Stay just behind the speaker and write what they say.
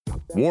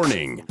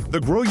Warning, the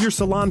Grow Your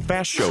Salon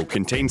Fast Show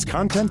contains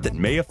content that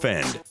may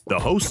offend. The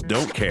hosts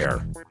don't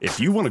care.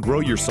 If you want to grow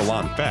your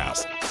salon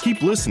fast,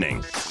 keep listening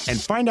and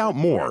find out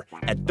more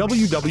at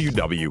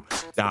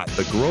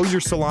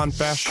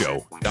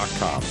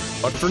www.thegrowyoursalonfastshow.com.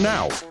 But for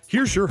now,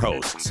 here's your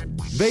hosts,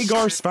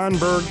 Vegard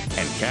Svanberg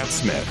and Kat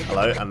Smith.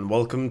 Hello and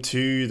welcome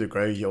to the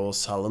Grow Your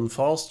Salon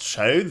Fast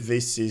Show.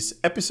 This is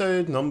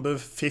episode number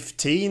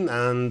 15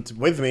 and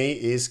with me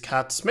is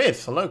Kat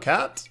Smith. Hello,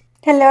 Kat.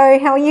 Hello,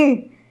 how are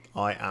you?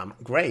 I am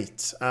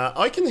great.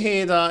 I can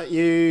hear that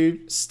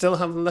you still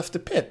haven't left the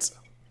pit.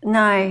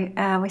 No,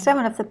 we still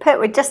haven't left the pit.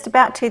 We're just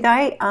about to,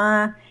 though.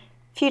 A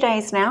few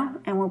days now,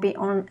 and we'll be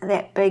on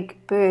that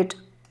big bird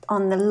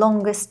on the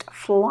longest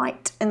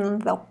flight in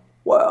the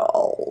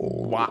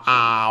world.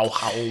 Wow,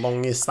 how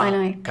long is that, I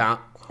know. Kat?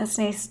 It's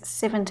nearly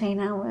 17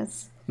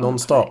 hours.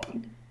 Non-stop?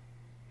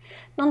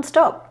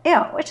 Non-stop,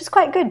 yeah, which is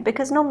quite good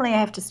because normally I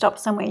have to stop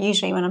somewhere.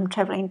 Usually when I'm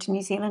travelling to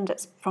New Zealand,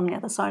 it's from the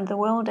other side of the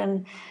world,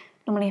 and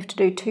normally have to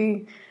do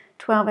 2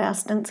 12-hour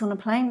stints on a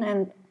plane,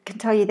 and I can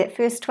tell you that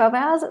first 12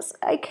 hours it's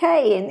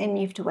okay, and then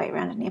you have to wait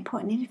around an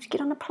airport, and then you have to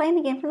get on a plane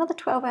again for another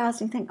 12 hours,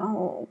 and you think,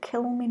 oh,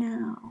 kill me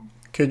now.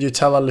 Could you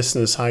tell our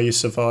listeners how you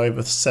survive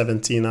a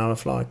 17-hour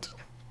flight?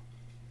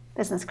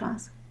 Business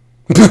class.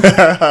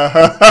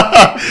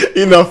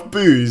 Enough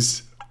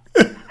booze.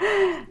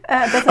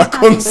 A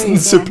constant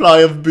supply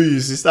of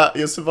booze. Is that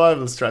your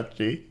survival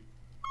strategy?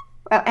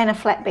 Well, and a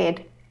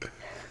flatbed.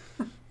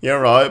 You're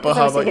right, but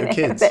how about your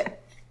kids?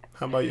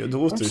 How about your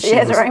daughter? She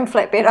has her own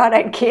flatbed. I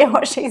don't care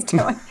what she's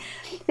doing.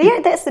 Yeah,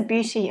 that's the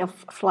beauty of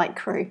flight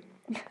crew.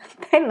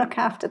 They look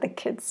after the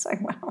kids so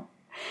well.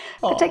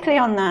 Oh. Particularly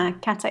on the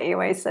Qatar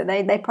Airways, so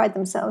they pride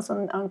themselves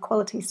on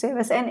quality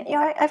service. And you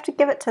know, I have to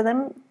give it to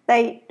them.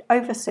 They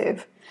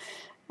overserve.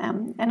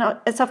 And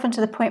it's often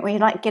to the point where you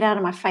like, get out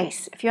of my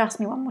face. If you ask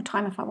me one more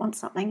time if I want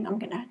something, I'm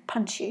going to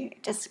punch you.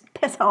 Just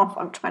piss off.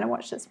 I'm trying to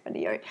watch this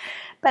video.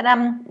 But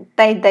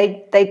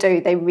they do.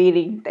 They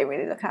really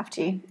look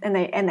after you, and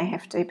they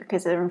have to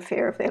because they're in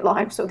fear of their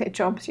lives or their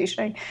jobs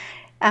usually.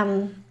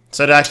 So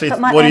they actually,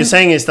 what you're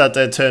saying is that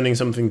they're turning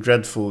something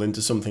dreadful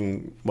into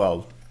something,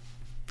 well,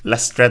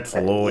 less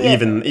dreadful or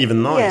even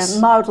nice.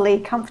 Yeah,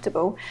 mildly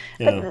comfortable.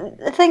 Yeah. But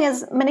the thing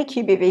is, Mini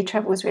QBV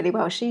travels really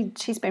well.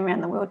 She's been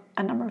around the world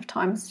a number of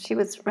times. She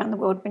was around the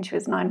world when she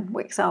was 9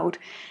 weeks old,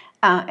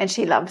 and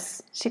she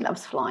loves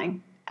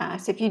flying.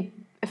 So if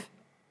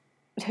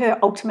her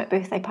ultimate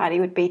birthday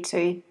party would be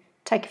to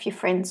take a few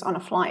friends on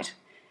a flight.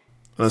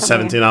 On a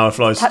 17-hour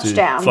flight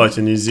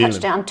to New Zealand.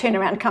 Touchdown, turn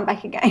around, come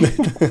back again.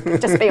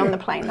 Just be on the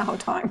plane the whole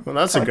time. Well,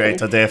 that's a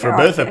great idea for a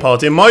birthday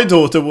party. My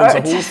daughter wants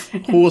a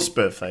horse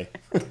birthday.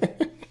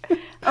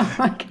 Oh,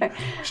 okay.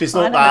 She's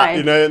not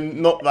that,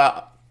 not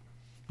that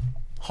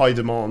high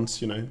demands,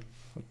 She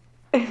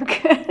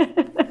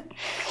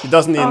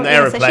doesn't need an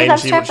aeroplane. So she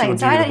loves travelling,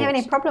 so I don't have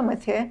any problem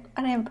with her.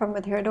 I don't have a problem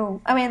with her at all.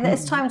 I mean,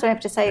 there's times where I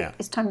have to say,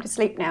 It's time to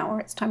sleep now, or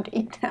it's time to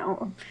eat now,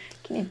 or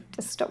can you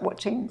just stop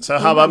watching? So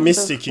how about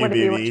Mr.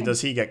 QBV?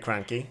 Does he get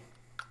cranky?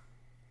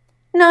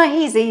 No,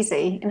 he's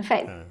easy. In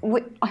fact,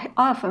 I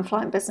often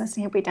fly in business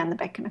and he'll be down the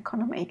back in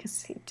economy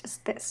because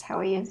that's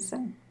how he is,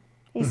 and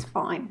he's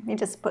fine. He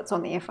just puts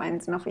on the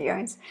earphones and off he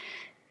goes.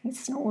 He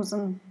snores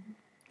and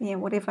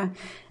whatever.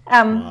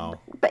 Wow.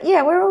 But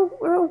yeah, we're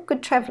all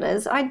good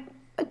travellers. I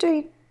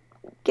do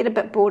get a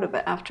bit bored of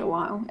it after a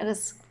while.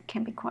 It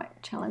can be quite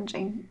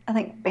challenging. I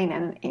think being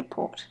in an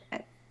airport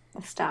at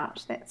the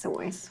start, that's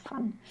always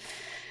fun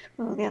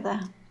with all the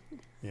other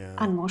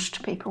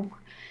unwashed people.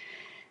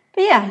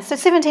 But yeah, so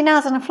 17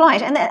 hours on a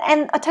flight. And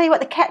I tell you what,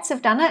 the cats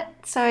have done it.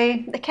 So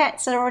the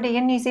cats are already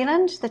in New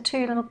Zealand, the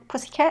 2 little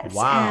pussy cats.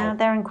 Wow.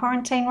 They're in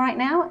quarantine right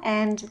now,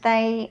 and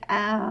they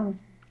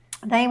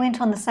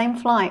went on the same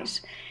flight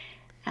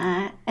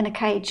in a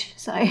cage.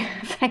 So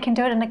if they can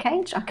do it in a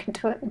cage, I can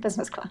do it in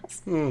business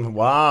class.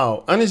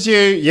 Wow. And as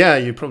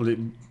you probably,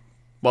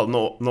 well,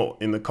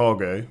 not in the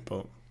cargo,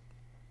 but...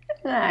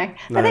 No. I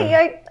think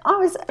I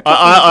was...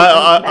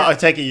 I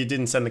take it you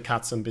didn't send the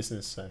cats on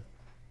business, so...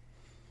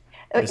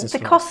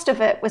 The cost of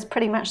it was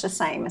pretty much the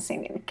same as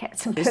sending the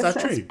cats in business.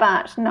 Is that true?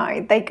 But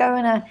no, they go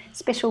in a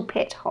special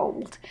pet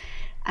hold,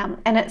 and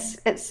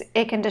it's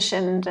air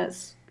conditioned.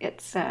 It's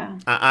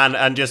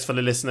and just for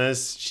the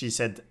listeners, she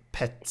said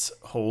pet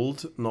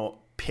hold, not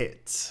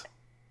pit.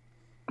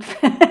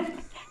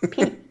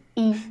 P-E-T.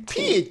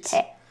 Pit.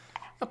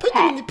 I put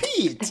them in the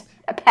pit.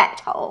 A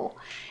pet hole.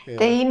 Yeah.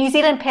 The New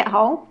Zealand pet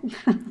hole.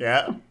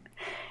 Yeah.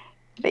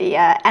 The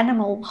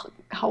animal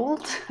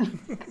hold.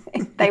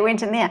 They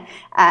went in there,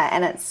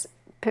 and it's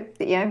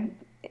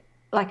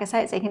like I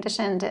say, it's air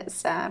conditioned.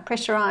 It's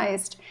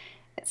pressurized.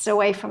 It's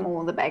away from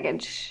all the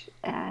baggage.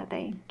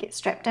 They get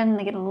strapped in.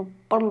 They get a little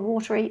bottle of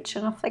water each,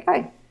 and off they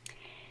go.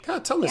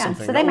 Tell me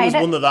something. So they I always made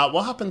it. wonder that.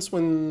 What happens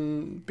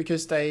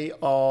because they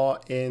are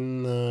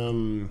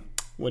in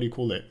what do you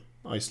call it?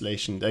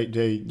 Isolation.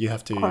 You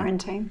have to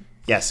quarantine.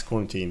 Yes,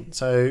 quarantine.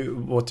 So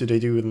what do they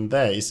do with them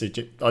there?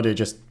 Are they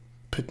just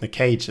put in a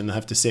cage and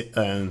have to sit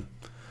there?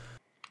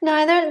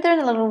 No, they're in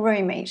a little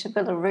room each, a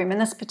little room. And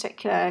this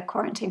particular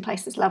quarantine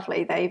place is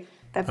lovely. They've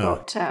They've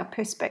got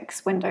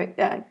perspex window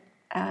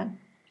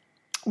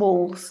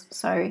walls,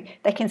 so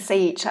they can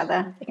see each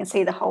other. They can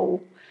see the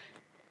whole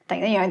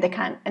thing. You know, they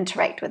can't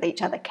interact with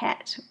each other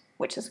cat,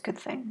 which is a good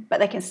thing. But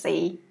they can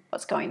see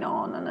what's going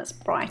on, and it's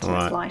bright and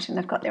it's light, and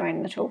they've got their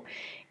own little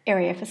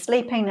area for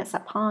sleeping. It's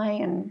up high,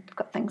 and they've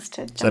got things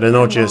to. So they're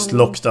not just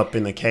locked up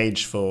in a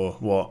cage for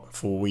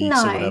 4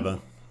 weeks or whatever.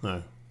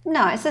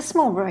 No, it's a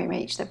small room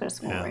each. They've got a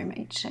small room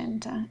each,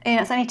 and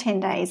it's only 10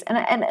 days, and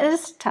it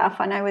is tough.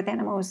 I know with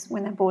animals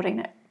when they're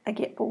boarding, they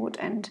get bored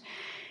and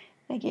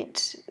they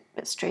get a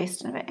bit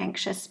stressed and a bit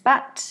anxious,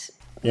 but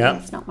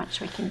there's not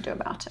much we can do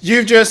about it.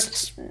 You've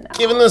just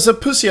given us a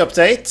pussy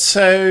update,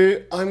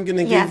 so I'm going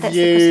to give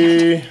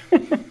you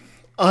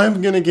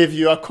I'm going to give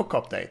you a cock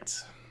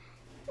update.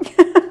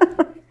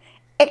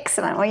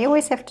 Excellent. Well, you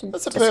always have to.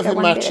 That's a perfect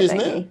match, isn't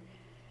it?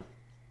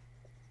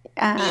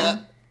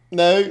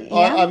 No,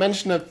 I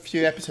mentioned a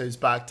few episodes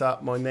back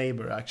that my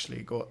neighbour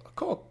actually got a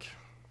cock,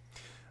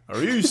 a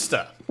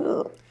rooster.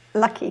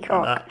 Lucky cock.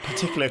 And that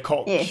particular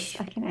cock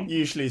lucky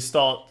usually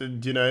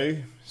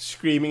started,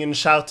 screaming and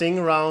shouting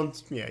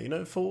around,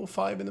 4 or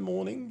 5 in the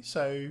morning.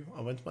 So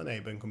I went to my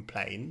neighbour and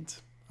complained.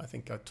 I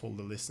think I told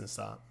the listeners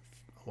that a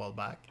while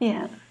back.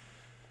 Yeah.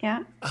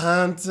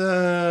 And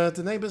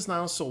the neighbour's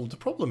now solved the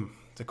problem.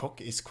 The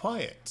cock is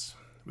quiet.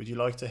 Would you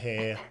like to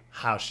hear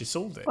how she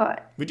solved it?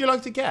 What? Would you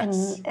like to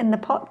guess? In the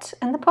pot?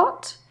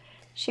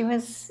 She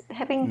was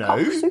having cock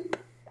soup?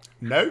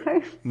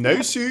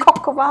 No soup.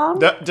 Cock of arm?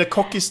 The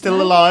cock is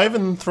still alive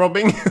and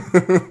throbbing.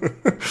 Put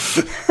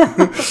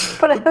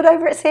a hood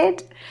over its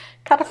head?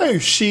 Cut off her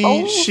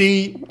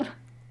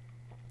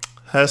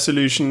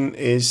solution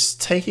is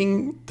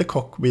taking the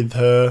cock with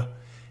her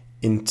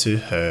into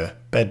her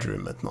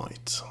bedroom at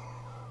night.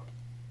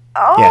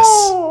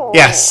 Oh!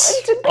 Yes,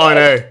 I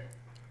know.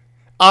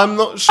 I'm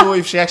not sure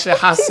if she actually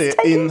has it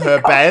in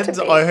her bed.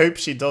 I hope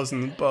she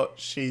doesn't, but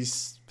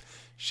she's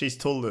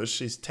told us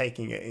she's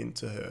taking it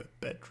into her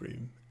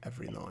bedroom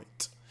every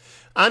night.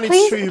 And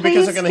it's true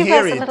because I'm going to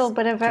hear it. Give us a little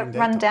bit of a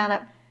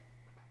rundown.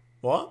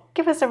 What?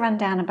 Give us a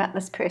rundown about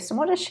this person.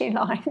 What is she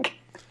like?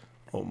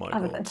 Oh my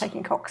Other God. than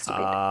taking cocks to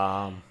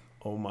bed.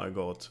 Oh my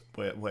God.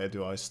 Where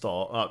do I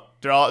start?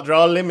 There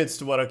are limits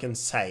to what I can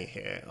say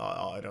here.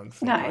 I don't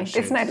think I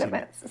should. There's no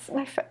limits.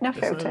 There's no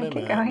filter.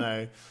 Keep going.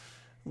 No.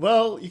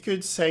 Well, you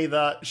could say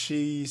that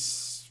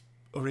she's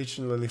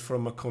originally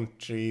from a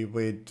country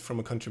with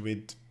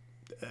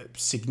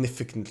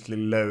significantly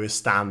lower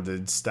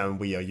standards than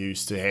we are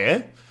used to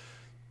here.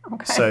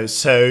 Okay.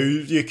 So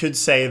you could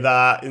say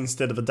that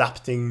instead of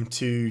adapting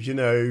to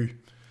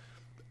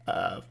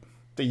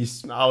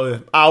these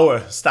our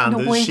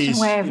standards, Norwegian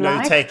way of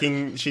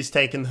life. she's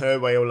taken her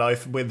way of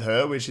life with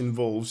her, which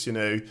involves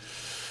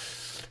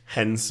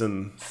hens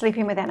and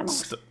sleeping with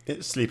animals.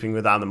 Sleeping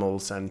with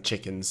animals and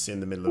chickens in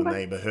the middle of the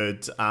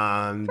neighbourhood,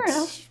 and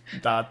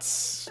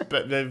that's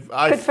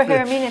good for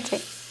her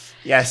immunity.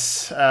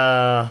 Yes,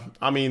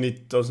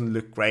 it doesn't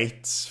look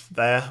great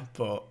there,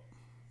 but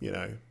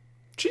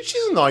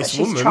she's a nice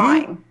woman.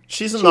 Trying.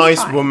 She's a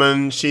nice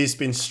woman. She's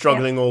been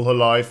struggling all her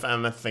life,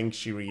 and I think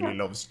she really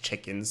loves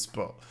chickens,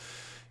 but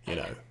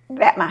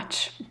that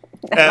much.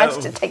 That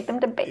much to take them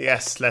to bed.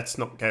 Yes, let's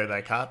not go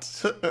there, Kat.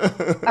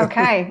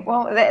 Okay,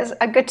 well, that is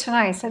good to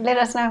know. So let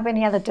us know of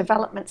any other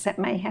developments that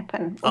may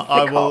happen.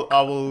 I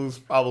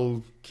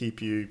will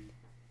keep you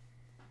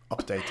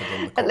updated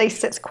on the cock. At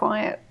least it's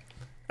quiet.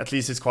 At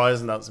least it's quiet,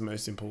 and that's the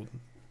most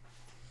important.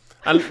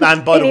 And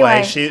by the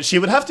way, she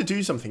would have to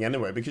do something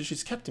anyway because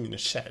she's kept him in a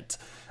shed.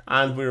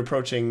 And we're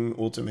approaching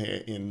autumn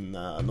here in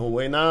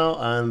Norway now,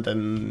 and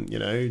then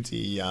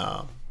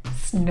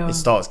it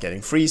starts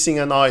getting freezing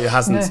at night. It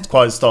hasn't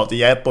quite started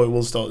yet, but it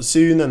will start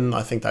soon. And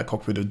I think that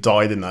cock would have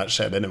died in that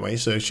shed anyway,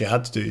 so she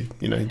had to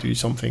do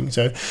something.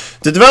 So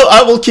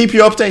I will keep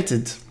you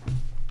updated.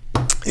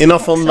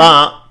 Enough on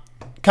that.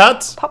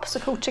 Kat?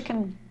 Popsicle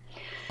chicken.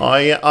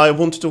 I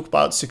want to talk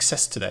about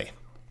success today.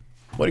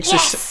 What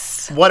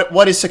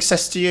is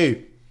success to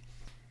you?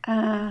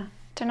 Don't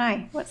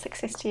know. What's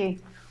success to you?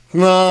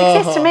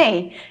 Success to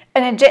me,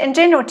 in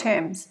general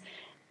terms,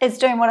 is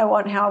doing what I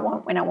want, how I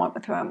want, when I want,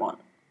 with who I want,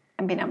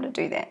 and being able to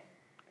do that.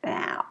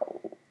 Now,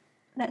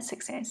 that's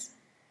success.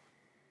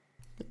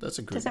 Does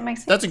that make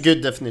sense? That's a good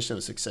definition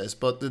of success,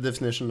 but the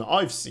definition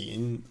I've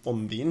seen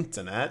on the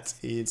internet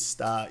is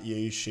that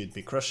you should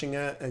be crushing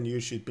it and you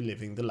should be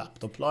living the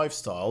laptop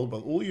lifestyle.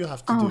 But all you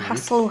have to do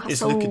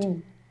is look at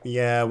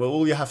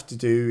all you have to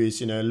do is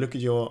look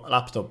at your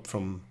laptop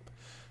from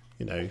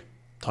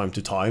time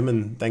to time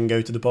and then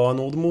go to the bar and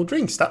order more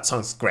drinks. That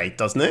sounds great,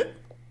 doesn't it?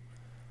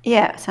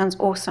 Yeah, it sounds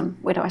awesome.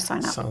 Where do I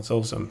sign up? Sounds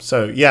awesome.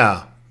 So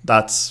yeah,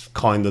 that's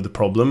kind of the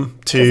problem.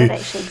 Does it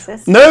actually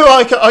exist? No,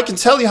 I can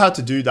tell you how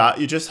to do that.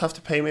 You just have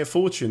to pay me a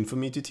fortune for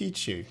me to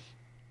teach you.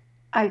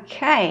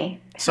 Okay.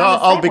 So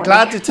I'll be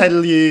glad to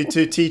tell you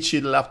to teach you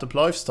the laptop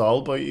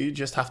lifestyle, but you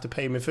just have to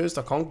pay me first.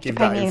 I can't give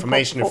that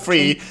information for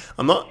free.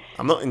 I'm not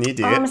an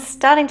idiot. I'm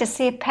starting to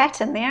see a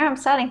pattern there. I'm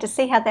starting to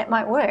see how that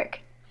might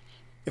work.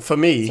 For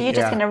me, so you're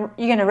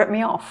gonna rip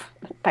me off,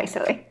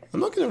 basically. I'm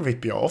not gonna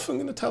rip you off. I'm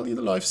gonna tell you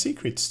the life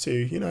secrets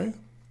to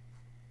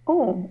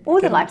Oh, all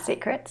the life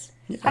secrets.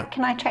 Yeah. How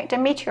can I attract a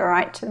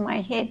meteorite to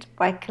my head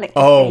by collecting?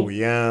 Oh,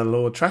 yeah,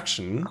 law of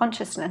attraction.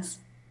 Consciousness.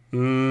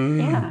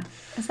 Yeah.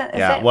 Is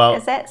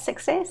that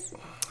success?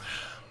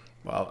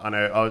 Well, I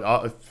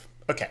know.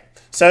 Okay.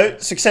 So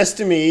success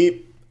to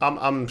me,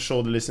 I'm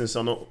sure the listeners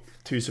are not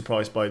too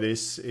surprised by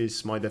this,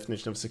 is my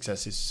definition of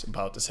success is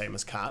about the same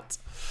as Kat.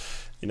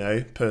 You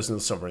know, personal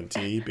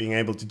sovereignty, being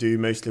able to do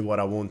mostly what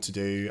I want to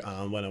do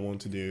and when I want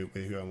to do it,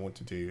 with who I want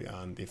to do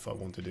and if I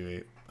want to do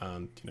it,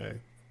 and, you know,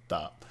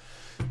 that.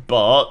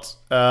 But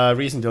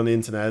recently on the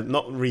internet,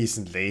 not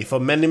recently, for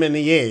many,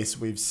 many years,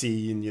 we've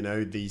seen, you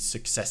know, these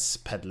success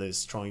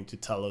peddlers trying to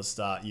tell us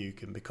that you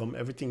can become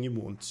everything you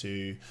want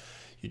to.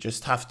 You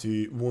just have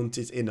to want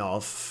it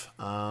enough.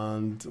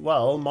 And,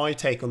 well, my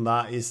take on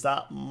that is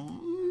that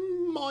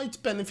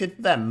might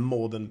benefit them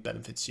more than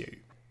benefits you.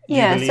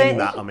 Yeah, so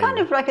it's kind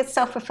of like a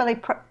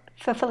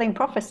self-fulfilling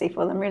prophecy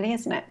for them, really,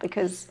 isn't it?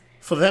 Because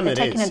for them they're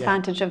taking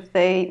advantage of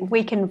the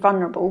weak and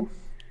vulnerable.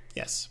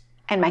 Yes.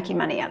 And making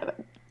money out of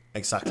it.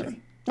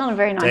 Exactly. Not a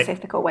very nice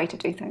ethical way to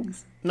do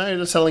things. No,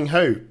 they're selling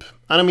hope.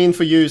 And I mean,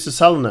 for you as a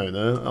salon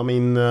owner, I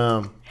mean,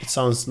 it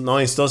sounds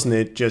nice, doesn't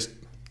it? Just,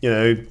 you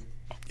know,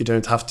 you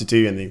don't have to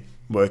do any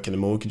work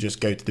anymore. You can just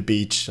go to the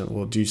beach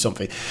or do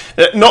something.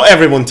 Not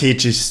everyone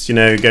teaches, you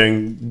know,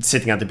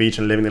 sitting at the beach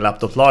and living the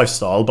laptop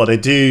lifestyle, but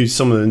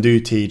some of them do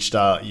teach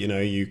that, you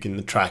know, you can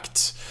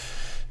attract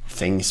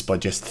things by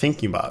just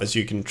thinking about it.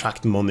 You can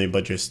attract money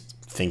by just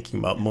thinking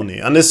about money.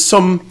 And there's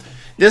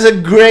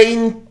a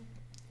grain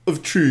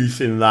of truth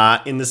in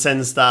that, in the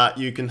sense that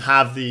you can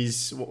have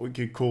these, what we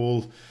could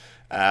call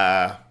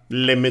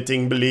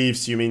limiting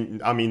beliefs. I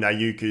mean that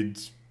you could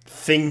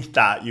think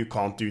that you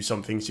can't do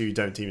something, so you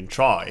don't even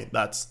try.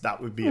 That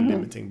would be a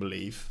limiting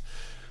belief.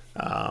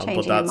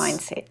 Changing your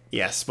mindset.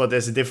 Yes, but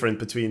there's a difference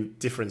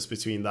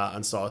between that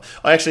and so.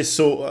 I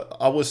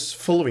was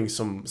following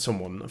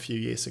someone a few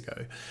years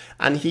ago,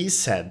 and he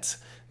said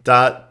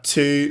that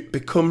to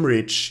become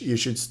rich, you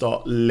should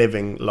start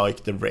living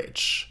like the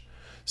rich.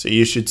 So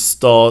you should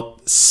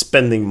start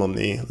spending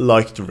money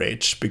like the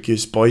rich,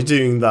 because by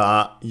doing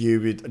that, you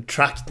would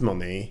attract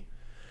money.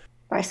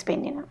 By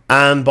spending it.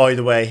 And by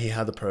the way, he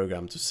had a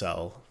program to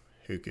sell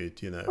who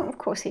could, you know, of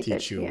course he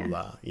teach did, you all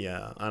that.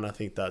 Yeah, and I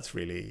think that's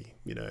really,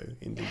 you know,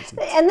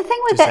 indecent. And the thing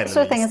with that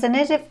sort of thing is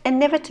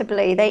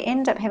inevitably they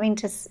end up having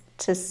to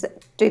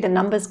do the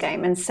numbers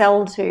game and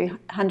sell to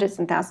hundreds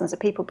and thousands of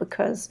people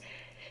because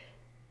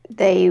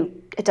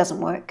it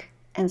doesn't work,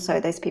 and so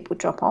those people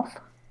drop off.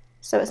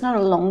 So it's not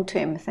a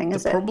long-term thing,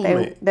 is it?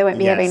 They won't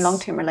be having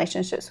long-term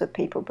relationships with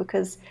people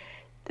because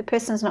the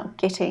person's not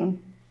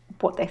getting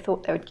what they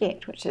thought they would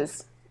get, which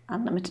is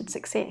unlimited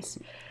success.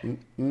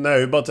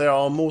 No, but there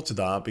are more to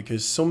that,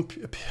 because some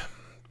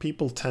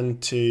people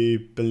tend to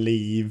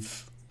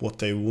believe what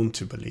they want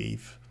to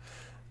believe,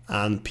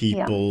 and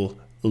people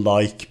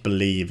like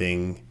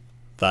believing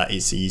that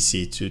it's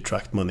easy to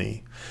attract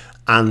money.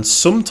 And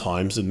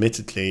sometimes,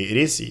 admittedly, it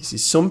is easy.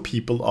 Some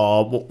people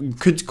are what you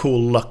could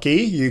call lucky.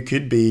 You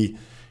could be,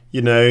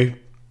 you know,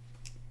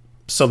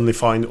 suddenly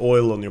find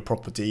oil on your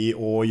property,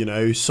 or, you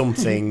know,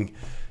 something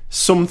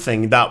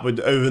that would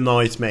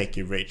overnight make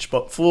you rich.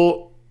 But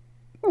for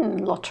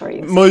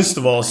lottery, most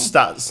of us,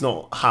 that's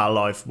not how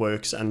life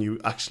works, and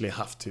you actually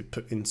have to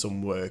put in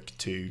some work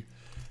to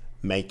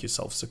make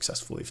yourself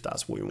successful if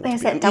that's what you want to be.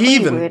 There's that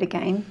W word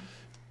again.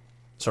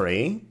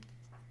 Sorry?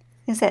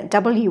 There's that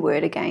W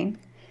word again.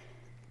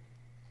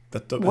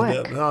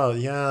 Work. Oh,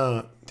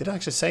 yeah. Did I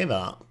actually say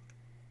that?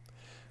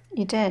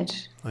 You did.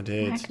 I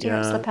did. You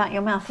have to slip out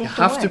your mouth. You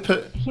have to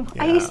put.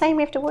 Are you saying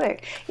we have to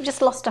work? You've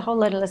just lost a whole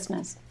load of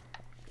listeners.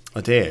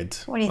 I did.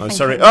 What do you think?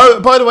 Sorry. Oh,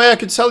 by the way, I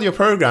could sell your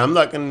program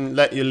that can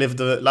let you live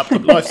the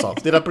laptop lifestyle.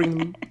 Did I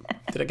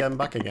get them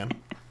back again?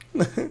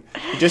 You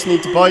just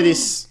need to buy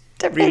this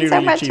really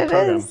cheap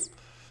program.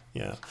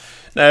 Yeah.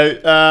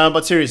 No,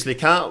 but seriously,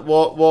 Kat,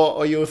 what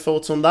are your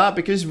thoughts on that?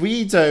 Because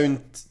we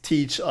don't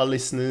teach our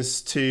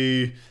listeners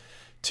to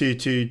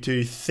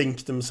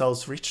think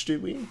themselves rich, do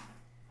we?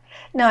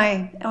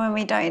 No,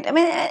 we don't. I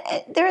mean,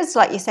 there is,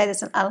 like you say,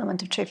 there's an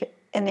element of truth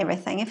in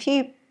everything. If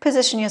you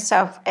position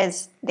yourself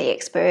as the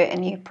expert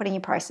and you're putting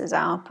your prices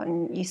up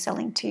and you're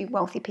selling to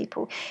wealthy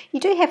people, you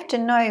do have to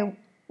know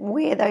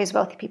where those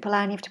wealthy people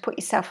are, and you have to put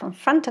yourself in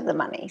front of the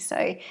money.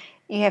 So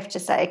you have to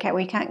say, okay,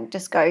 we can't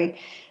just go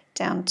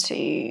down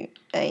to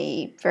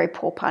a very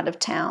poor part of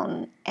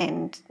town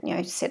and, you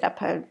know, set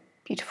up a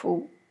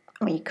beautiful,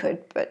 I mean, you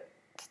could, but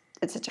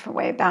it's a different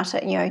way about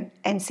it, you know,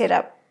 and set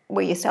up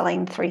where you're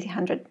selling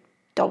 $300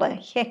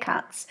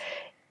 haircuts.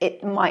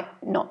 It might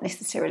not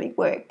necessarily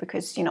work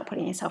because you're not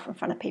putting yourself in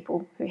front of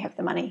people who have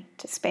the money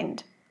to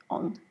spend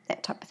on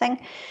that type of thing.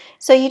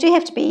 So you do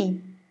have to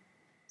be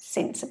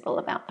sensible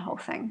about the whole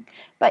thing.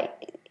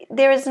 But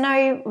there is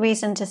no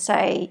reason to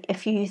say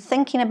if you're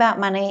thinking about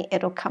money,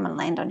 it'll come and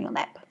land on your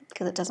lap,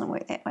 because it doesn't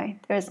work that way.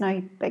 There is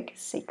no big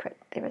secret.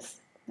 There is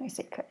no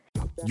secret.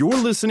 You're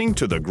listening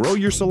to the Grow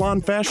Your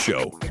Salon Fast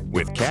Show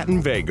with Kat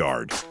and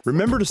Vegard.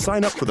 Remember to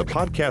sign up for the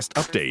podcast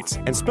updates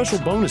and special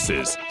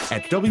bonuses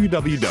at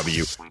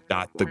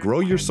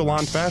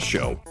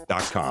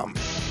www.thegrowyoursalonfastshow.com.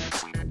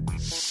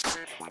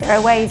 There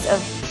are ways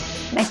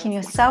of making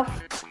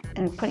yourself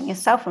and putting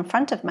yourself in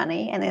front of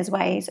money, and there's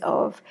ways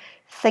of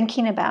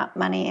thinking about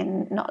money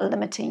and not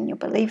limiting your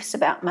beliefs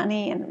about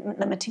money and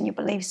limiting your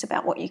beliefs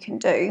about what you can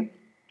do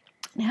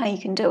and how you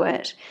can do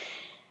it.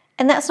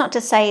 And that's not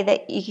to say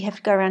that you have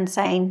to go around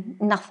saying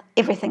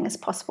everything is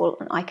possible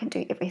and I can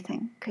do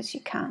everything, because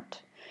you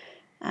can't.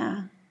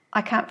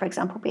 I can't, for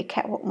example, be a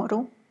catwalk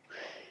model.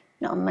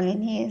 Not a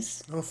million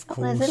years. Of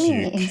course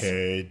you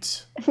could.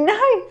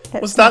 No.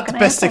 Was that the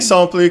best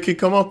example you could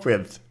come up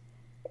with?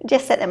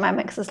 Just at the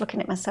moment, because I was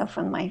looking at myself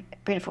on my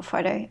beautiful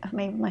photo of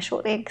me with my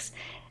short legs.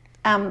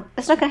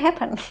 It's not going to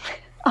happen.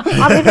 I'm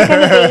never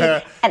going to be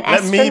an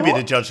astronaut. Let me be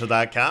the judge of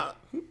that, Kat.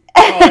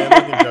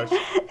 I'm the judge.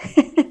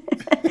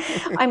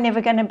 I'm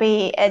never going to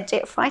be a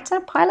jet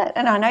fighter pilot,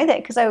 and I know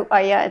that because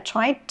I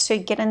tried to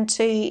get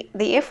into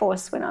the Air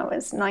Force when I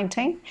was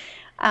 19,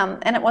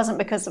 and it wasn't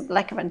because of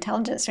lack of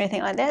intelligence or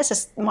anything like that. It's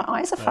just my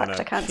eyes are fucked.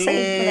 I can't see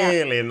without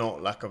clearly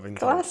not lack of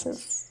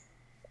intelligence.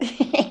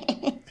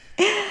 Glasses.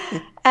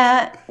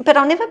 But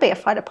I'll never be a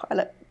fighter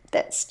pilot.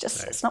 That's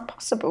just, it's not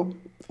possible.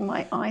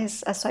 My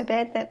eyes are so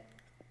bad that.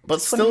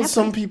 But still,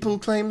 some people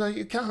claim that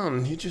you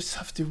can. You just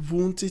have to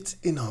want it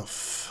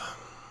enough.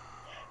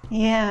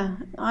 Yeah,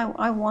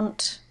 I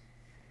want.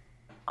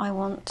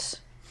 But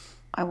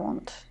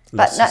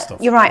no,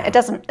 you're right. It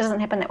doesn't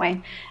happen that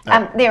way.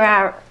 No.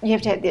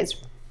 There's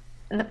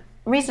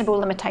reasonable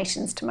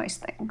limitations to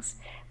most things,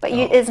 but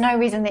there's no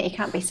reason that you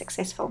can't be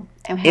successful.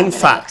 In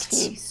fact,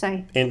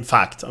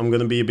 I'm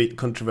going to be a bit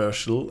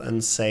controversial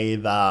and say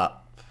that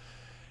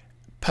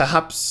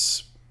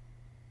perhaps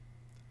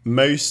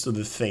most of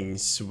the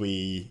things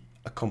we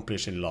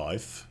accomplish in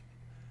life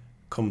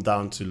come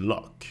down to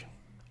luck.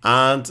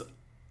 And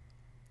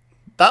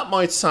that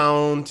might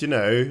sound,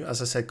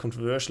 as I said,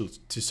 controversial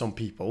to some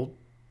people,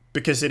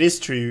 because it is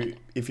true.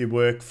 If you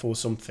work for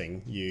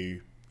something,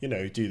 you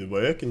do the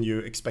work and you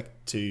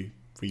expect to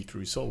reap the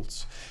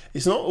results.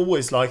 It's not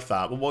always like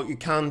that, but what you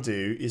can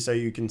do is that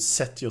you can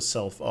set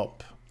yourself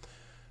up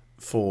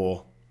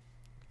for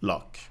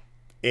luck.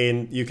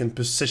 And you can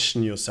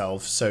position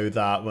yourself so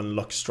that when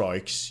luck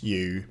strikes,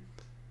 you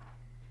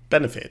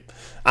benefit.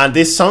 And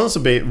this sounds a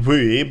bit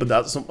wooey, but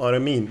that's not what I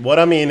mean. What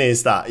I mean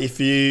is that if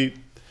you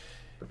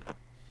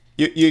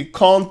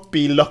can't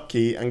be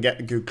lucky and get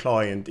a good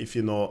client if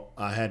you're not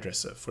a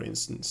hairdresser, for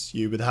instance.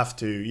 You would have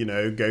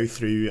to, go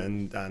through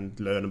and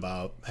learn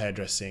about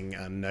hairdressing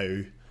and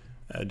know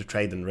the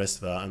trade and the rest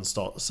of that and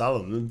start a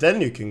salon. And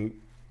then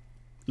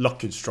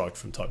luck could strike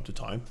from time to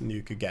time and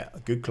you could get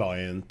a good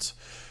client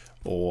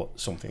or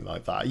something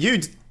like that.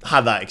 You'd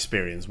had that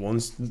experience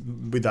once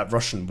with that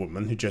Russian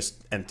woman who just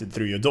entered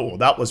through your door.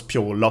 That was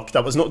pure luck.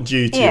 That was not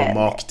due to your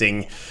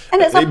marketing.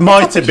 And it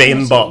might have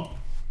been, but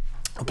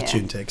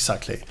opportunity,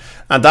 exactly.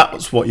 And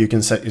that's what you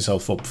can set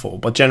yourself up for.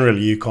 But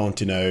generally, you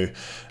can't, you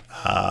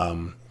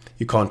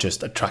can't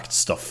just attract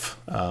stuff.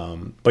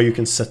 But you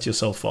can set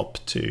yourself up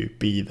to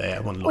be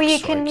there when luck strikes. Well, you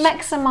can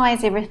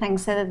maximise everything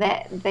so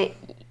that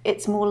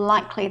it's more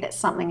likely that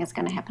something is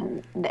going to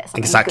happen. That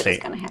something good is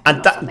going to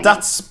happen. And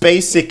that's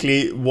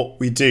basically what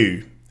we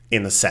do,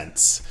 in a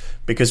sense.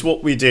 Because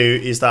what we do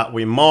is that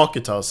we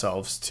market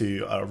ourselves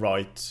to our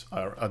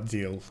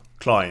ideal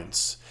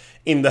clients,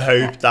 in the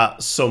hope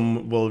that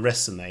some will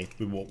resonate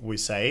with what we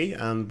say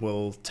and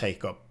will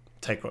take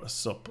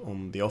us up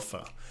on the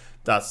offer.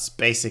 That's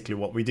basically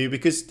what we do,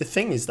 because the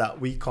thing is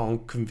that we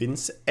can't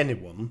convince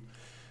anyone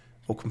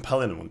or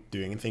compel anyone to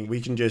do anything.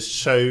 We can just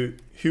show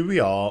who we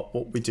are,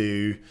 what we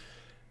do,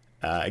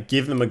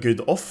 give them a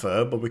good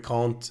offer, but we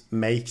can't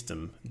make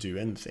them do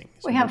anything.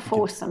 So we can't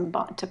force them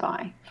to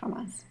buy from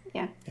us.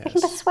 Yeah, yes. We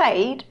can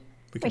persuade.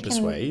 We can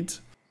persuade.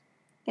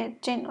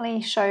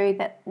 Gently show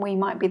that we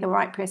might be the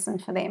right person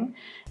for them,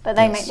 but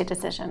they make the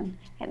decision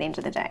at the end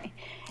of the day.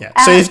 Yeah.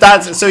 So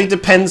it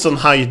depends on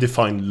how you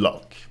define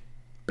luck,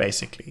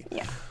 basically.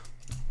 Yeah.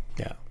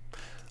 Yeah.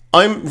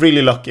 I'm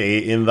really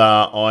lucky in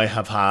that I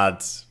have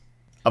had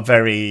a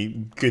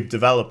very good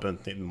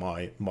development in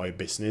my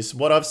business.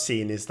 What I've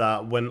seen is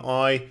that when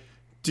I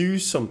do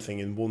something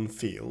in one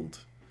field,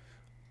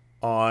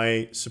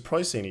 I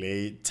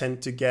surprisingly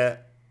tend to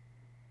get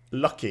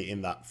lucky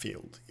in that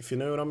field, if you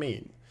know what I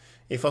mean.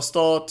 If I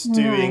start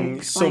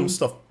doing some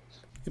stuff,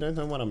 you don't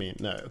know what I mean?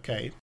 No,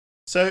 okay.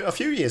 So a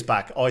few years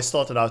back, I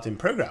started out in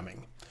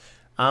programming.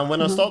 And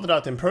when I started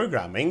out in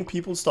programming,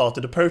 people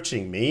started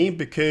approaching me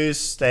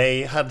because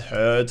they had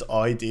heard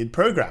I did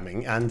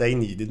programming and they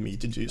needed me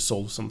to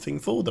solve something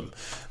for them.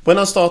 When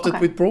I started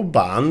with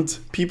broadband,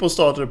 people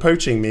started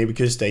approaching me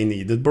because they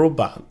needed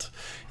broadband.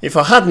 If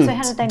I hadn't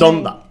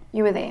done that,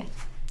 you were there.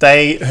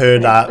 They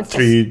heard that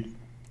through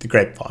the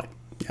grapevine.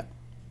 Yeah,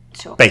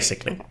 sure.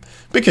 Basically. Okay.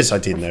 Because I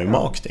did know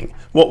marketing.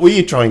 What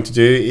we're trying to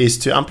do is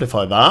to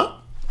amplify that,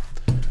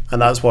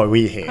 and that's why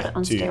we're here. Put it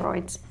on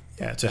steroids.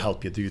 Yeah, to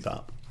help you do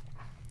that.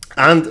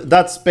 And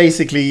that's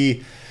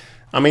basically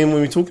I mean,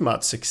 when we're talking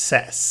about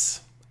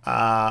success,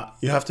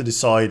 you have to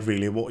decide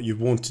really what you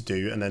want to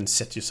do and then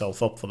set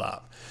yourself up for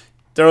that.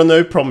 There are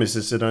no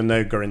promises, there are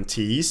no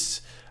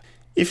guarantees.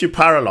 If you're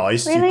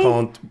paralyzed, you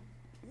can't...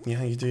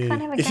 Yeah, you do.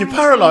 If you're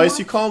paralyzed,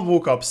 you can't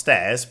walk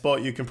upstairs,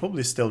 but you can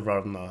probably still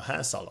run a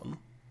hair salon.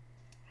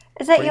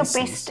 Is that your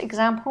best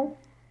example?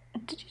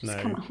 Did you just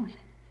come up with it?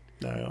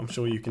 No, I'm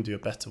sure you can do a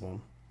better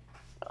one.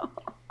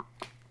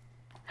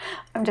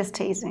 I'm just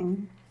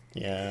teasing.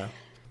 Yeah.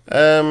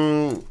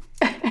 You've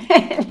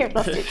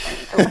lost your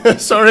train of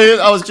thought. Sorry,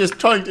 I was just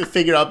trying to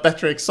figure out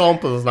better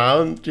examples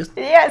now. And just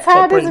yeah, it's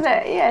hard, isn't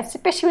it? Yeah,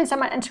 especially when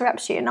someone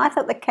interrupts you. And I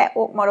thought the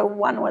catwalk model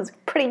one was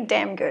pretty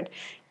damn good.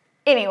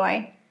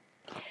 Anyway,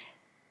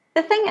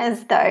 the thing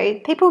is, though,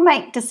 people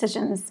make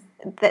decisions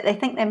that they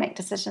think they make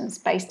decisions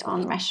based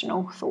on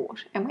rational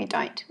thought, and we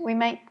don't. We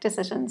make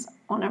decisions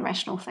on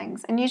irrational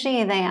things, and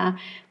usually they are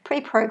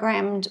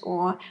pre-programmed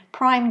or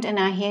primed in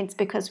our heads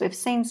because we've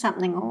seen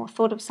something or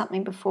thought of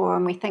something before,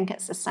 and we think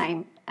it's the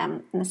same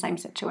in the same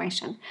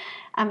situation.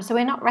 So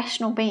we're not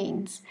rational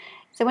beings.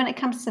 So when it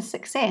comes to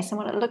success and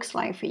what it looks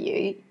like for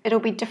you, it'll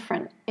be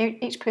different.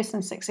 Each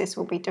person's success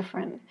will be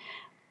different,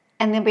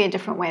 and there'll be a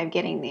different way of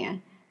getting there.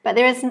 But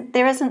there isn't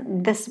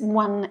this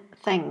one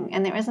thing,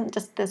 and there isn't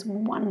just this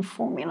one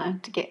formula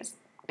to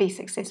be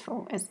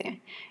successful, is there?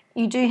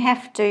 You do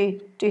have to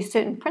do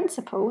certain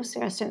principles.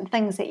 There are certain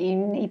things that you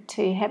need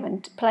to have in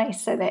place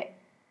so that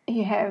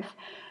you have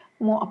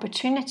more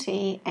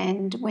opportunity,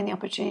 and when the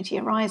opportunity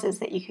arises,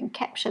 that you can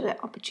capture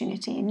that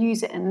opportunity and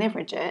use it and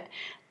leverage it.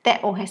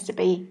 That all has to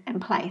be in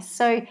place.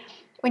 So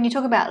when you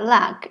talk about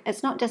luck,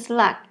 it's not just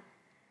luck.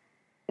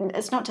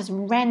 It's not just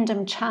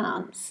random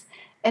chance.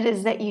 It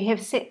is that you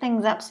have set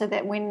things up so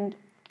that when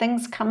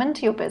things come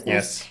into your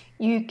business,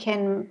 you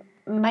can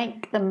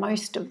make the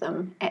most of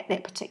them at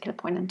that particular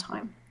point in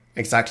time.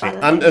 Exactly.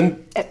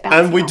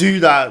 And we do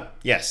that,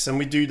 yes, and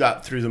we do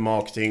that through the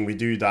marketing, we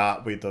do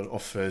that with the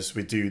offers,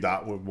 we do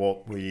that with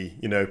what we,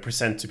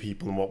 present to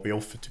people and what we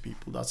offer to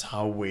people. That's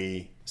how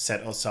we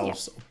set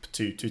ourselves up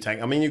to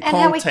take. I mean, and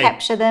how we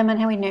capture them and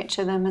how we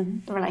nurture them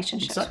and the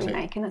relationships we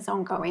make, and it's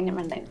ongoing and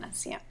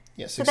relentless,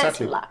 Yes, so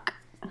exactly. That's luck.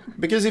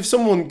 Because if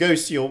someone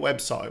goes to your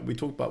website, we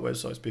talked about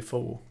websites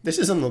before. This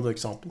is another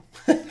example.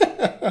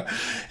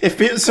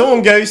 If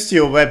someone goes to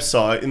your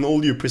website and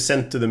all you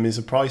present to them is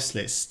a price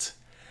list,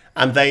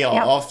 and they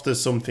are after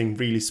something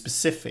really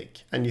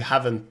specific, and you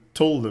haven't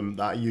told them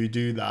that you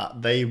do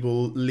that, they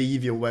will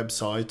leave your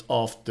website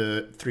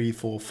after 3,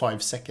 4,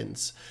 5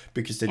 seconds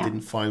because they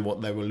didn't find what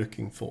they were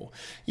looking for.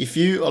 If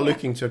you are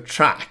looking to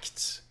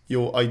attract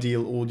your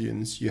ideal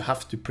audience, you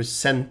have to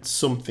present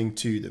something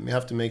to them. You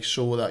have to make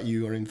sure that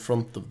you are in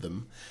front of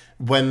them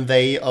when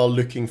they are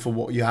looking for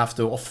what you have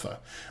to offer.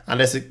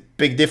 And there's a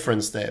big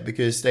difference there,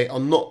 because they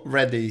are not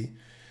ready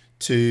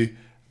to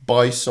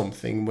buy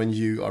something when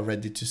you are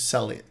ready to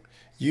sell it.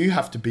 You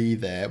have to be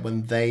there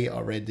when they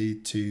are ready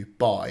to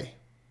buy.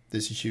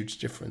 There's a huge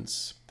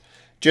difference.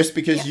 Just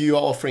because you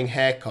are offering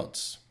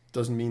haircuts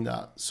doesn't mean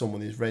that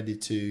someone is ready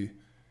to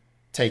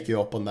take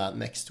you up on that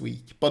next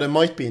week. But it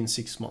might be in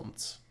 6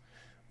 months,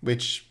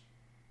 which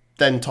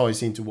then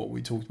ties into what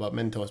we talked about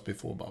many times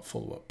before about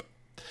follow-up.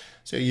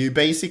 So you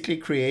basically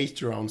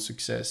create your own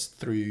success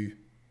through,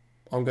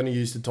 I'm going to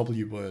use the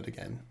W word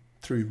again,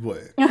 through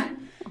work.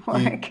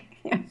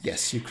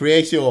 Yes, you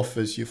create your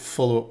offers, you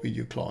follow up with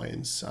your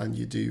clients, and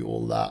you do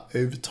all that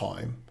over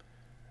time.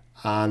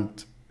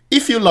 And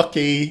if you're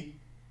lucky,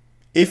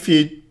 if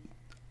you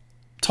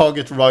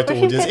target the right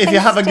audience, if you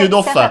have a good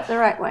offer, set up the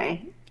right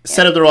way.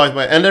 Set up the right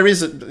way. And there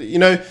is,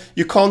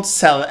 you can't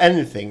sell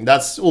anything.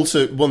 That's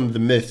also one of the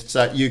myths,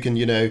 that you can,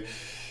 if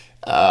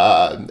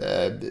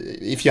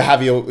you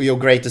have your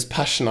greatest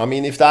passion. I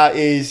mean, if that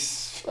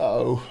is,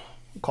 I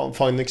can't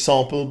find an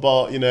example,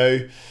 but,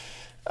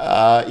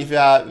 if you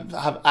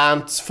have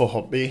ants for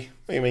hobby,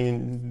 I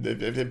mean,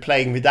 if you're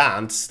playing with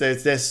ants,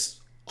 there's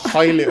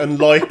highly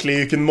unlikely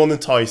you can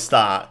monetize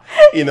that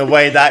in a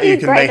way that you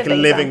can make a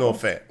living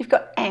off it. You've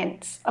got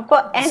ants. I've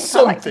got ants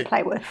I like to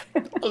play with.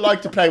 I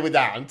like to play with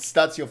ants.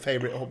 That's your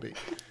favorite hobby.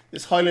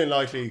 It's highly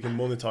unlikely you can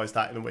monetize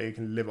that in a way you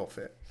can live off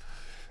it.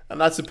 And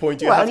that's the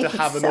point. You have to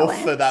have an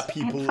offer that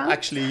people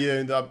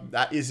actually,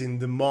 that is in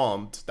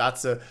demand.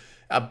 That's a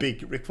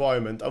big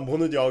requirement. And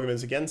one of the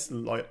arguments against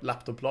the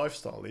laptop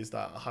lifestyle is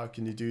that how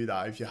can you do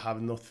that if you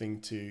have nothing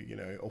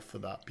to, offer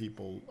that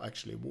people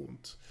actually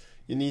want?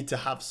 You need to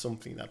have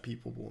something that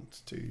people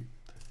want to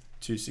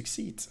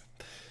succeed.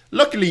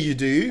 Luckily you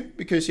do,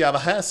 because you have a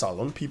hair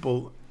salon.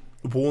 People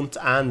want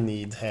and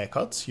need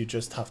haircuts. You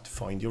just have to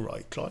find your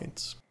right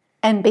clients.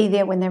 And be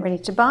there when they're ready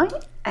to buy,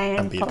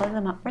 and follow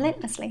them up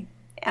relentlessly.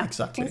 Yeah,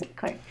 exactly.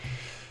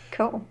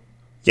 Cool.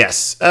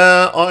 Yes.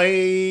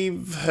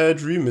 I've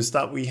heard rumours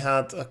that we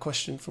had a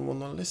question from one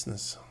of our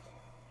listeners.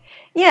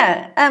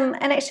 Yeah, and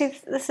actually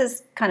this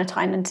is kind of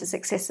tying into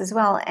success as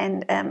well,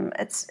 and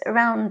it's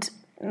around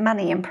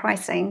money and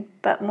pricing,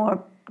 but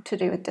more to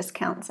do with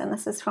discounts. And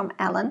this is from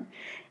Alan,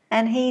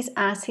 and he's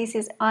asked, he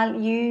says,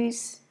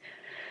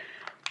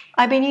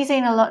 I've been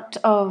using a lot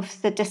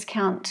of the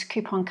discount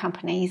coupon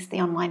companies,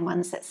 the online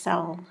ones that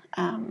sell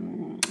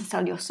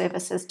your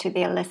services to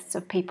their lists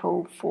of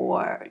people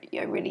for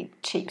really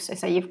cheap. So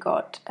say you've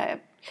got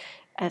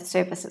a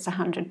service that's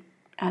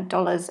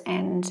 $100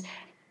 and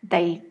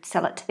they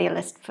sell it to their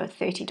list for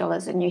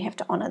 $30 and you have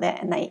to honour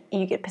that, and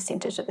you get a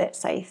percentage of that.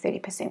 Say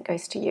 30%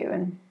 goes to you,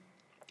 and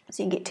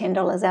so you get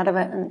 $10 out of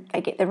it and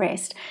they get the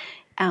rest.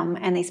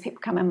 And these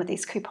people come in with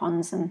these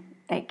coupons and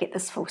they get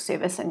this full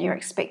service, and you're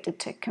expected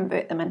to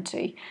convert them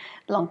into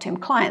long-term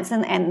clients.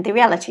 And the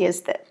reality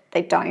is that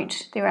they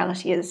don't. The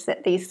reality is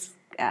that these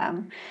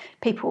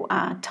people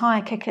are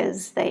tire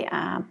kickers, they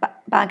are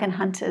bargain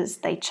hunters,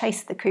 they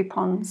chase the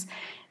coupons,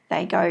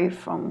 they go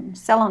from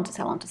salon to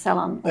salon to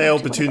salon. They're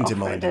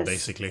opportunity-minded,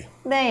 basically.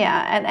 They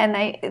are,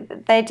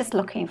 and they're just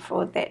looking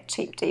for that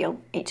cheap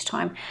deal each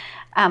time.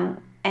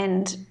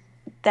 And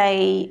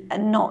they are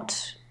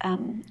not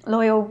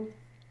loyal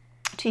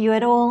to you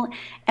at all.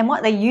 And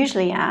what they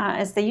usually are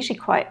is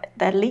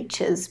they're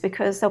leeches,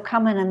 because they'll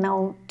come in and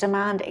they'll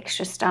demand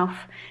extra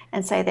stuff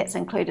and say that's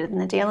included in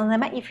the deal, and they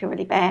make you feel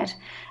really bad.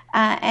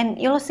 And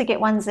you'll also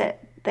get ones that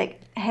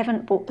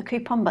haven't bought the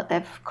coupon but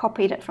they've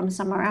copied it from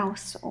somewhere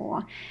else.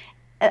 Or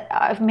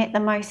I've met the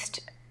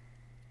most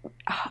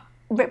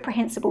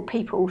reprehensible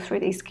people through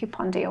these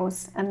coupon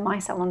deals in my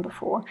salon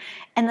before,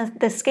 and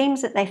the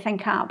schemes that they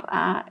think up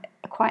are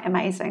quite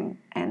amazing,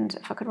 and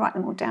if I could write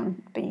them all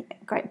down, it'd be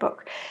a great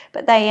book.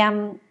 But they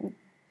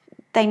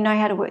know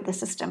how to work the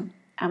system,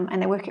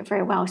 and they work it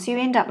very well, so you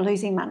end up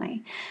losing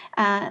money.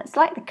 It's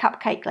like the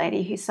cupcake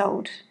lady who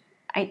sold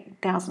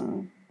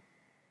 8,000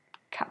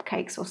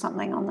 cupcakes or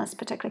something on this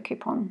particular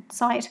coupon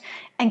site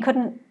and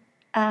couldn't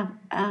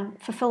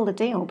fulfill the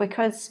deal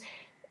because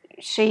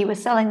she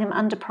was selling them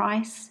under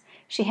price.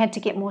 She had to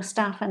get more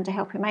staff in to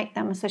help her make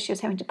them, so she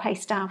was having to pay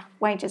staff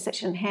wages that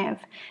she didn't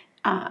have,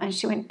 and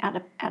she went out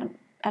of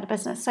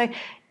business. So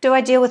do I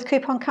deal with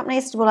coupon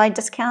companies? Will I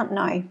discount?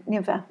 No,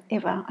 never,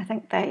 ever. I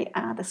think they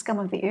are the scum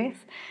of the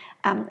earth,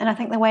 and I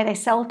think the way they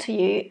sell to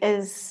you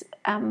is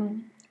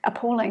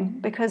appalling,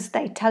 because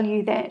they tell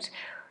you that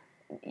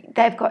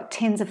they've got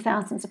tens of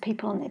thousands of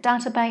people in their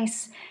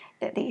database,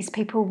 that these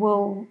people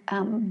will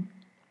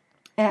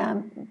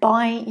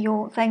buy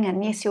your thing,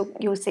 and yes,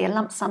 you'll see a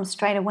lump sum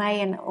straight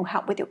away, and it will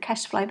help with your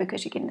cash flow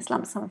because you're getting this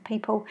lump sum of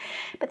people.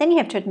 But then you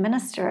have to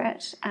administer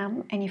it,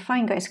 and your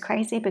phone goes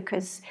crazy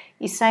because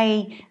you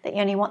say that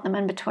you only want them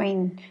in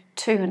between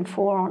 2 and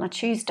 4 on a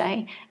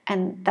Tuesday,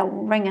 and they'll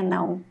ring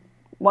and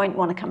won't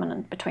want to come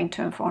in between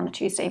 2 and 4 on a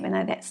Tuesday, even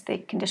though that's the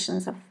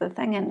conditions of the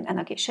thing, and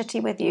they'll get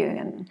shitty with you,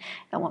 and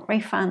they'll want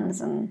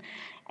refunds, and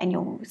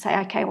you'll say,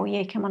 okay, well,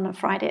 yeah, come on a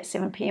Friday at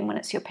 7 p.m. when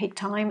it's your peak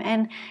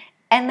time,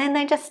 and then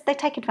they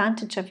take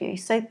advantage of you.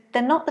 So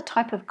they're not the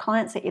type of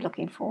clients that you're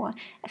looking for.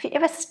 If you're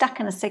ever stuck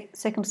in a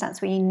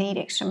circumstance where you need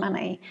extra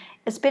money,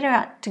 it's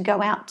better to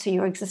go out to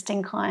your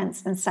existing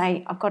clients and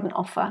say, I've got an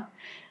offer.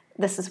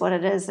 This is what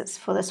it is. It's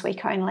for this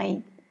week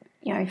only.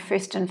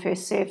 First in,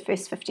 first served,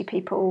 first 50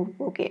 people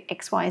will get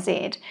X, Y,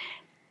 Z.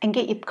 And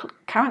get your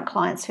current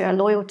clients who are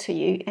loyal to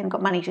you and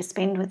got money to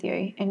spend with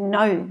you and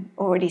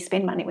already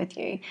spend money with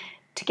you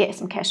to get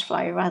some cash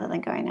flow rather than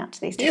going out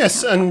to these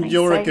Yes, and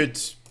you're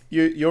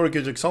a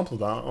good example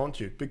of that, aren't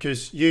you?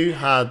 Because you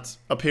had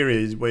a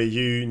period where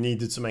you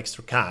needed some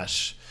extra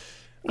cash,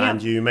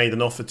 and you made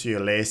an offer to your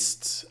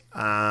list,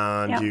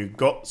 and you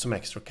got some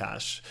extra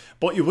cash.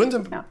 But you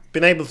wouldn't have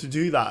been able to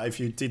do that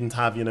if you didn't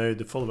have,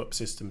 the follow-up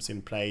systems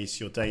in place,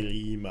 your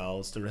daily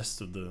emails, the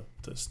rest of the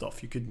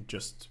stuff. You couldn't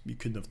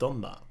have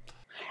done that.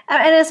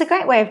 And it's a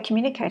great way of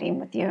communicating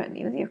with your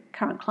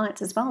current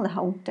clients as well, the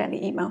whole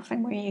daily email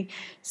thing where you're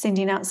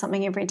sending out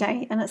something every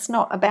day. And it's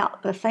not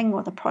about the thing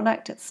or the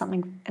product, it's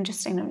something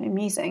interesting and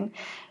amusing.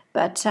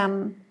 But I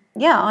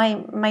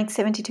made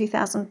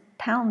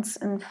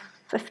 £72,000 in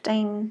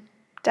 15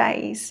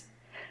 days,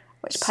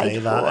 which paid for... Say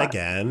that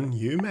again.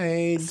 You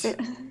made...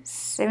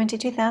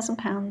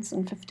 £72,000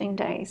 in 15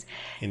 days.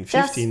 In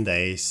 15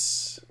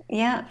 days...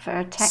 Yeah, for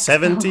a tax.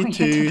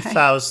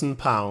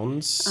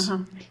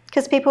 £72,000.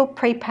 Because people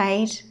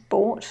prepaid,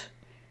 bought.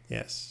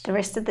 Yes. The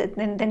rest of the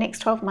next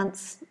 12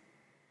 months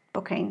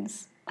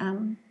bookings,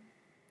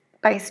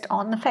 based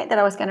on the fact that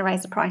I was going to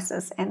raise the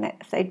prices, and that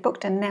if they'd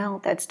booked in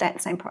now, they'd stay at the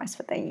same price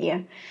for the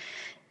year,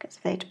 because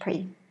they had to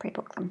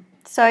pre-book them.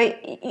 So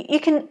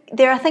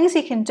there are things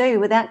you can do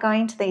without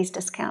going to these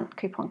discount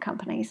coupon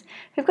companies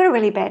who've got a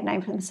really bad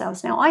name for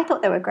themselves. Now, I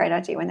thought they were a great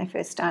idea when they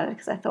first started,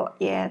 because I thought,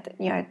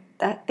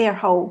 their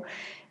whole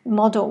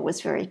model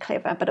was very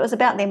clever, but it was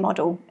about their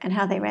model and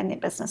how they ran their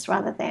business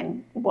rather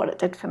than what it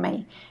did for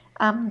me.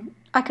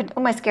 I could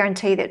almost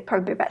guarantee that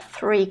probably about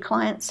 3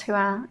 clients who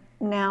are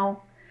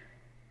now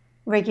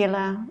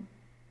regular,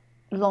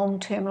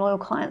 long-term loyal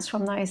clients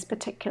from those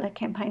particular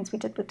campaigns we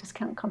did with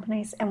discount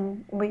companies,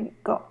 and we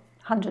got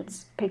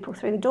hundreds of people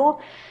through the door.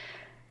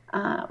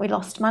 We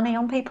lost money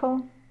on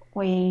people.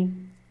 It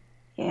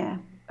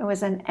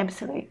was an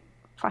absolute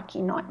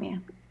fucking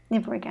nightmare.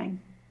 Never again.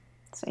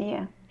 So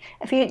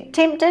if you're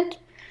tempted,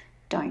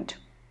 don't.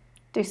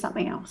 Do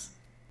something else.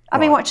 I've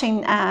been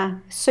watching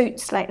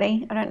Suits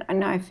lately. I don't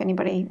know if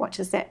anybody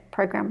watches that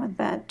program with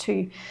a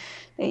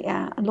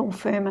law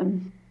firm,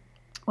 and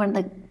one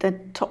of the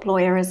top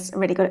lawyer is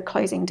really good at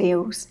closing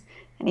deals,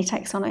 and he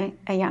takes on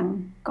a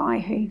young guy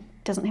who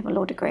doesn't have a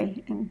law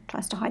degree and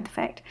tries to hide the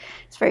fact.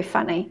 It's very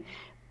funny.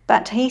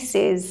 But he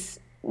says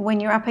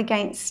when you're up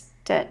against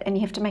it and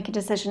you have to make a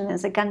decision,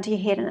 there's a gun to your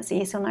head and it's a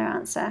yes or no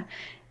answer,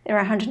 there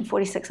are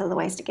 146 other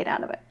ways to get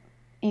out of it.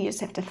 You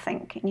just have to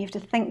think, and you have to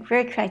think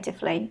very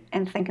creatively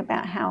and think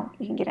about how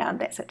you can get out of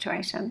that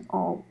situation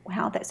or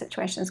how that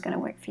situation is going to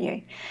work for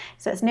you.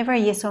 So it's never a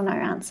yes or no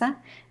answer.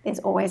 There's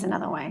always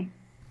another way.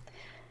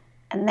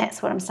 And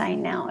that's what I'm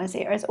saying now, is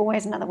there is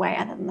always another way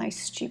other than those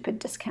stupid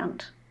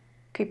discount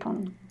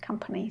coupon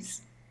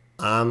companies.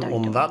 And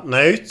on that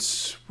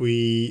note,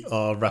 we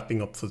are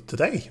wrapping up for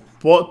today.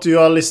 What do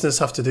our listeners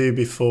have to do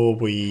before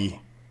we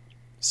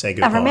say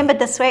goodbye? I've remembered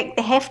this week,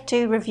 they have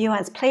to review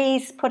us.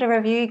 Please put a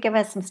review, give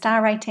us some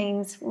star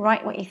ratings,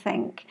 write what you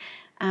think.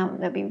 That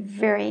would be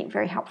very,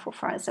 very helpful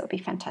for us. It would be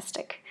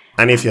fantastic.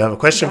 And if you have a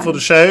question for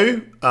the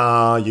show,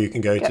 you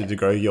can go to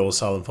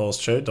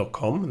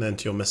thegrowyoursalonfastshow.com and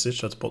enter your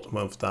message at the bottom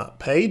of that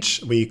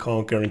page. We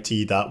can't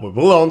guarantee that we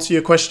will answer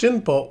your question,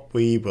 but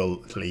we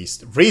will at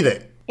least read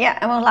it. Yeah,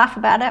 and we'll laugh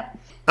about it.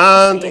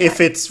 And if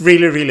it's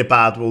really, really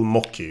bad, we'll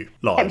mock you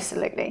live.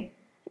 Absolutely.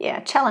 Yeah,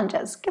 challenge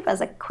us. Give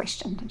us a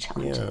question to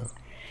challenge us.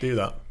 Do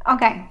that.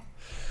 Okay.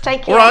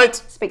 Take care. All right.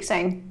 Speak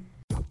soon.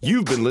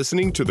 You've been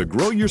listening to the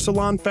Grow Your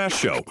Salon Fast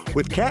Show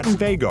with Kat and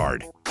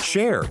Vegard.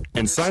 Share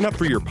and sign up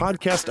for your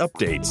podcast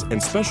updates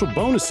and special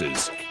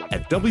bonuses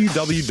at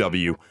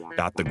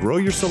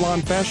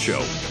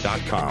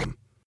www.thegrowyoursalonfastshow.com.